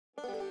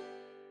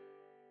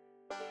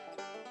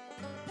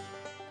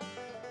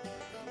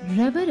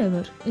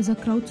Reverever is a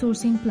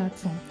crowdsourcing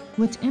platform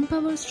which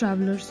empowers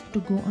travelers to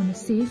go on a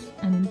safe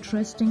and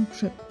interesting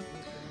trip.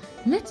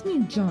 Let's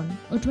meet John,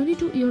 a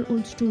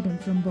 22-year-old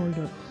student from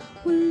Boulder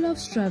who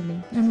loves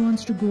traveling and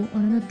wants to go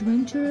on an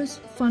adventurous,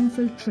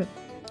 fun-filled trip.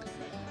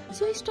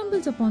 So he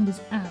stumbles upon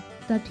this app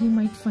that he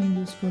might find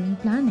useful in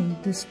planning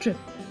this trip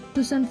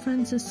to San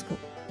Francisco.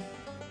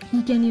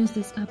 He can use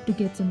this app to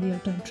get some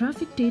real-time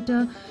traffic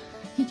data.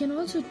 He can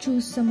also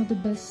choose some of the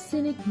best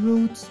scenic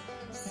routes.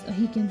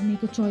 He can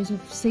make a choice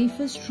of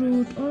safest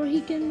route, or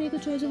he can make a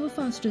choice of a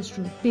fastest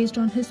route based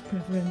on his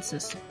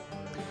preferences.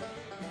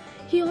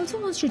 He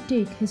also wants to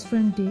take his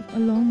friend Dave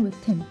along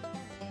with him.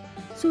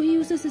 So he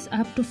uses this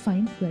app to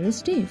find where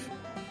is Dave.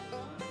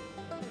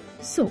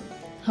 So,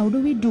 how do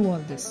we do all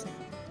this?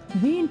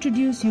 We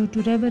introduce you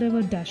to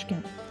Reverever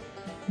Dashcam.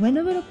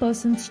 Whenever a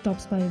person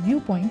stops by a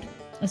viewpoint,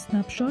 a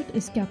snapshot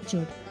is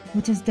captured,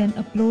 which is then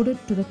uploaded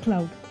to the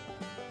cloud.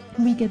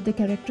 We get the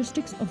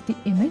characteristics of the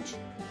image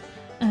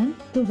and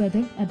the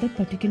weather at that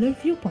particular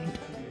viewpoint.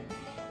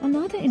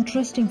 Another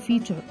interesting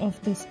feature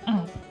of this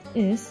app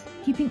is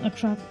keeping a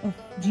track of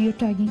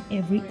geotagging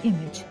every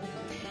image.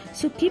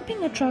 So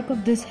keeping a track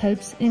of this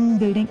helps in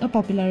building a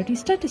popularity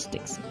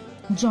statistics.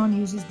 John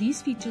uses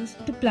these features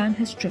to plan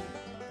his trip.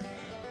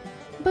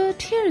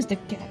 But here is the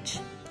catch.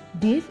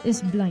 Dave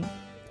is blind.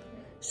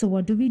 So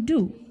what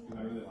do?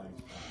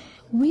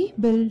 We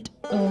built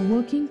a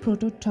working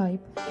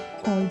prototype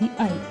called the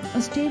Eye,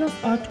 a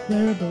state-of-art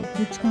wearable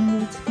which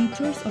converts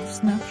features of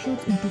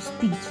snapshots into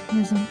speech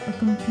using a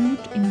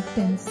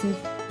compute-intensive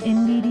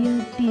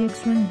NVIDIA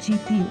TX1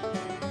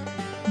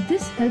 GPU.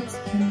 This helps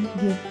him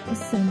give a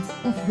sense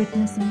of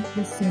witnessing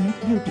the scenic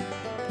beauty.